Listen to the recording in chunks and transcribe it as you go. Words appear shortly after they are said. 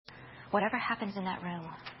Whatever happens in that room,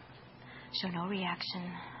 show no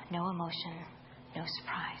reaction, no emotion, no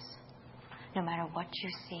surprise. No matter what you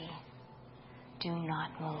see, do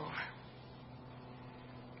not move.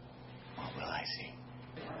 What will I see?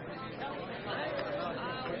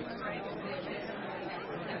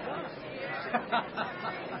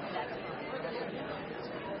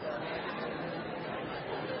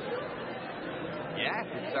 Yeah,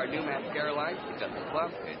 it's our new mascara line. It's just a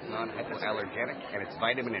plump, it's non-hypoallergenic, and it's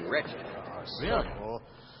vitamin enriched. Several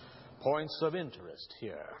points of interest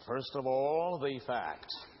here. First of all, the fact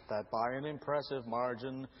that by an impressive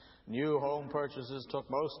margin, new home purchases took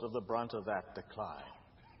most of the brunt of that decline.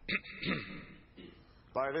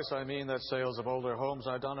 By this I mean that sales of older homes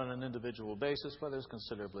are done on an individual basis, where there's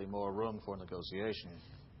considerably more room for negotiation.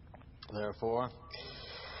 Therefore,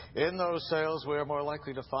 in those sales, we are more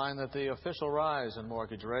likely to find that the official rise in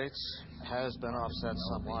mortgage rates has been offset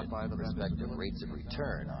somewhat by the respective rates of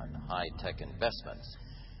return on high-tech investments,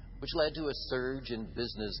 which led to a surge in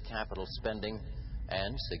business capital spending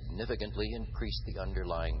and significantly increased the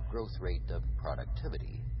underlying growth rate of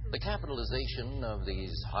productivity. The capitalization of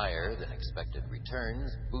these higher-than-expected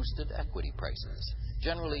returns boosted equity prices,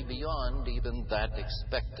 generally beyond even that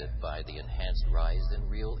expected by the enhanced rise in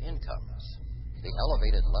real incomes. The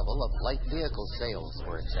elevated level of light vehicle sales,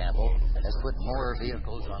 for example, has put more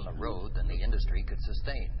vehicles on the road than the industry could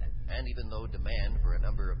sustain. And even though demand for a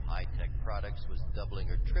number of high-tech products was doubling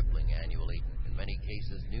or tripling annually, in many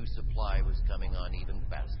cases new supply was coming on even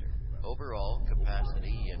faster. Overall,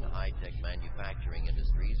 capacity in high-tech manufacturing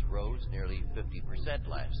industries rose nearly 50%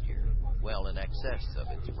 last year, well in excess of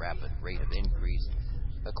its rapid rate of increase.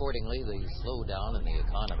 Accordingly, the slowdown in the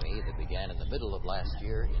economy that began in the middle of last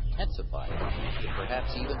year intensified,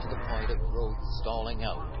 perhaps even to the point of growth stalling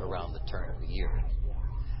out around the turn of the year.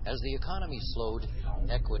 As the economy slowed,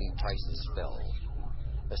 equity prices fell,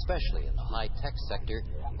 especially in the high-tech sector,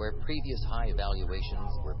 where previous high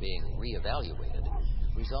valuations were being reevaluated,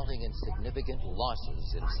 resulting in significant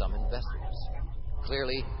losses in some investors.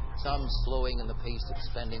 Clearly, some slowing in the pace of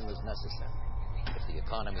spending was necessary if the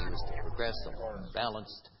economy was to progress along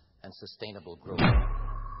balanced and sustainable growth.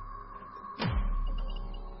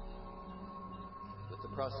 With the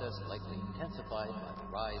process likely intensified by the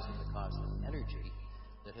rise in the cost of energy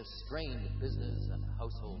that has strained business and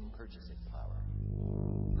household purchasing power.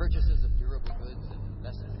 Purchases of durable goods and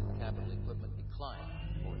investment in capital equipment declined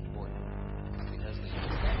fourth quarter because the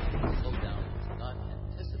expected slowdown was not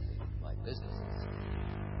anticipated by businesses.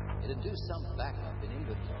 It induced some backup in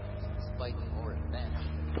inventories despite more advanced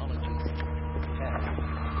technologies that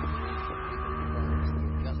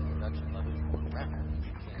adjust production levels more rapidly.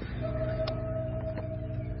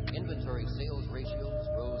 Inventory sales ratios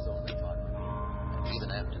rose only moderately.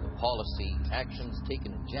 Even after the policy actions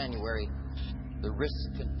taken in January, the risks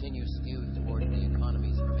continue skewed toward the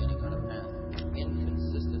economy's remaining on a path of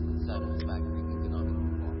inconsistent and satisfactory economic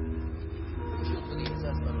performance. Crucial to the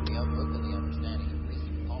assessment of the outlook and the understanding of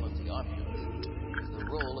recent policy options is the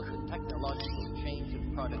role of the technological change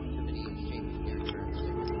in productivity in shaping near-term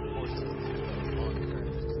cyclical forces of long-term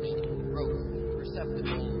sustainable growth,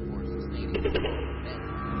 perceptible for sustaining demand.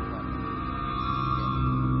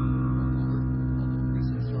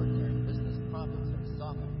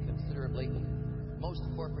 Most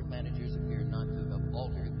corporate managers appear not to have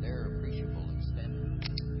altered their appreciable extent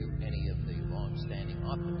to any of the long-standing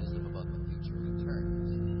optimism about the future returns.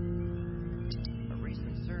 A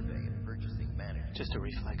recent survey of purchasing managers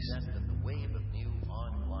suggests that the wave of new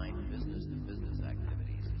online business-to-business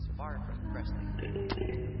activities is far from cresting.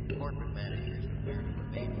 Corporate managers appear to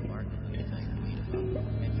remain remarkably sanguine about the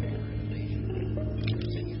potential for innovation,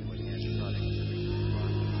 continue to enhance productivity.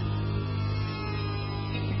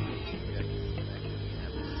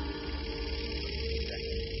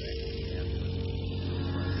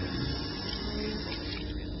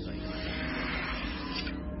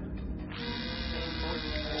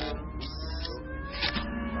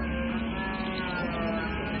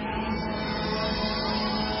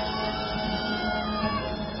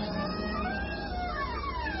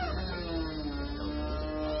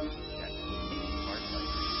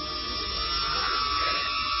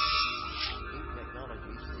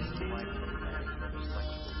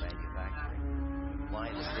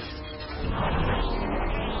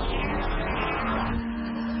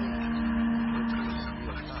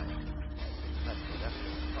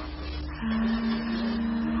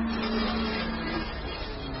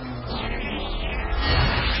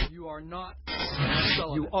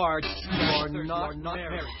 You are not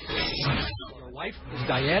married. Your wife is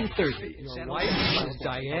Diane Thursby. Your wife is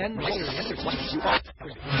Diane. You are.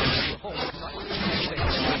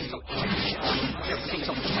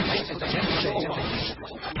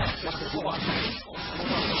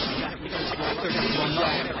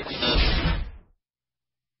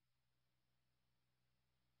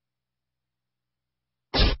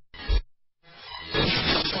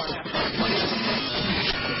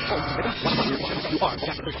 You are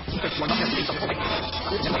Jack 30. You are not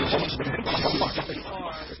Jack 30.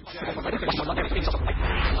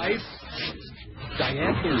 Life,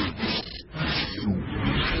 Diane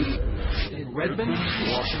 30. In Redmond,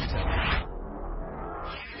 Washington.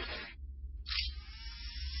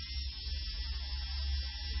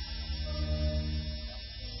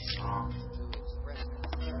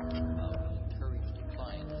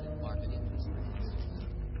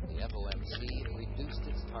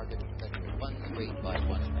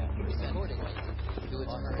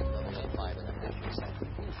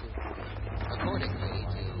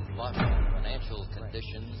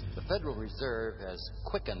 The Federal Reserve has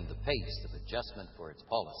quickened the pace of adjustment for its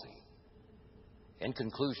policy. In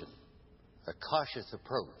conclusion, a cautious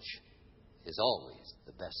approach is always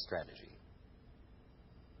the best strategy.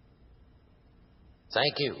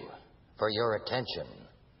 Thank you for your attention.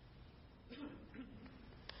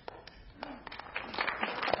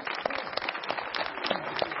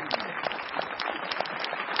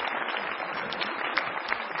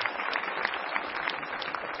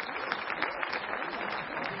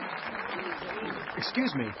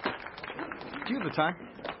 Excuse me. Do you have the time?